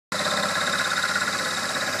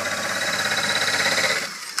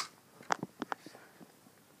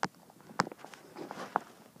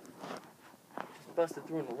busted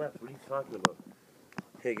through on the left. What are you talking about?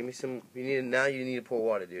 Hey, give me some. You need to pour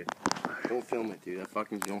water, dude. Don't film it, dude. I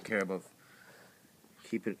fucking don't care about.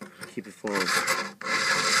 Keep it flowing.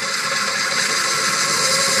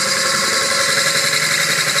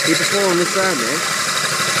 Keep it flowing this side, man.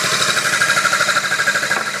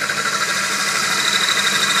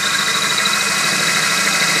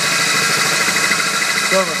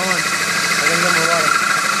 It's over, come on. I gotta get more water.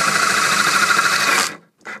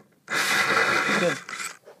 Good.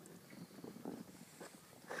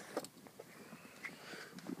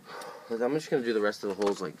 I'm just gonna do the rest of the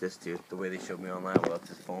holes like this, dude. The way they showed me online without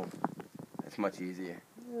this foam. It's much easier.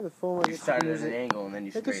 Yeah, the foam. You start at an angle and then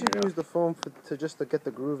you straighten it up. I guess you can use the foam to get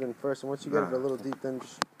the groove in first, and once you get it a little deep, then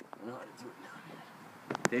just. I know how to do it now.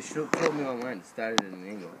 They told me online to start it at an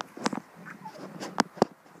angle.